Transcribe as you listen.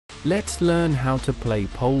Let's learn how to play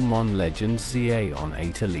Pokemon Legends ZA on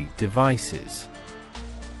 8 Elite devices.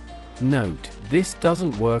 Note, this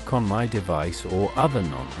doesn't work on my device or other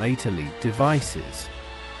non-8 Elite devices.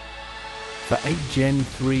 For 8 Gen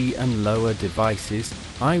 3 and lower devices,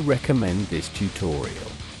 I recommend this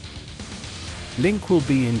tutorial. Link will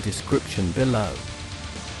be in description below.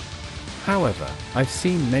 However, I've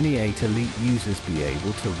seen many 8 Elite users be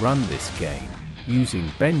able to run this game using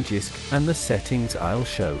Benji-SC and the settings I'll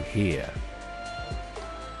show here.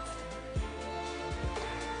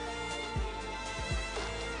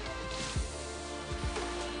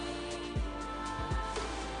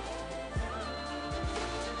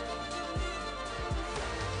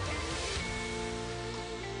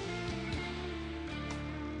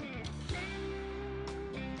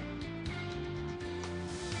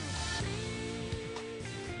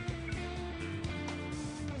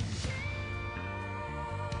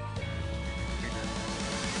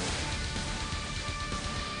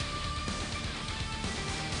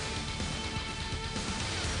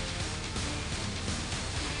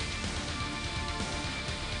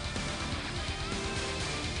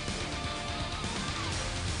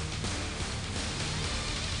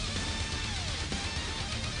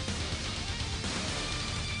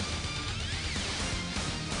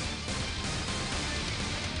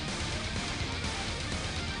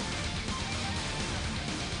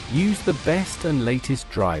 Use the best and latest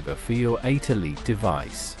driver for your 8 Elite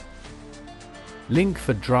device. Link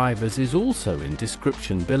for drivers is also in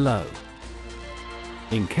description below.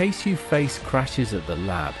 In case you face crashes at the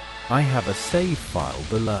lab, I have a save file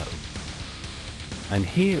below. And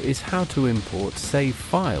here is how to import save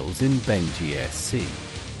files in Benji-SC.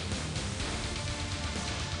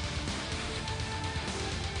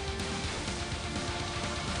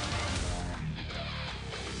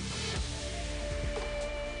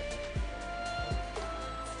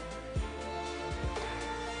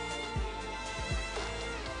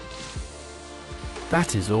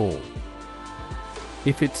 That is all.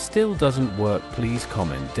 If it still doesn't work, please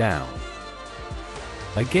comment down.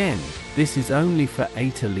 Again, this is only for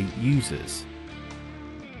 8 Elite users.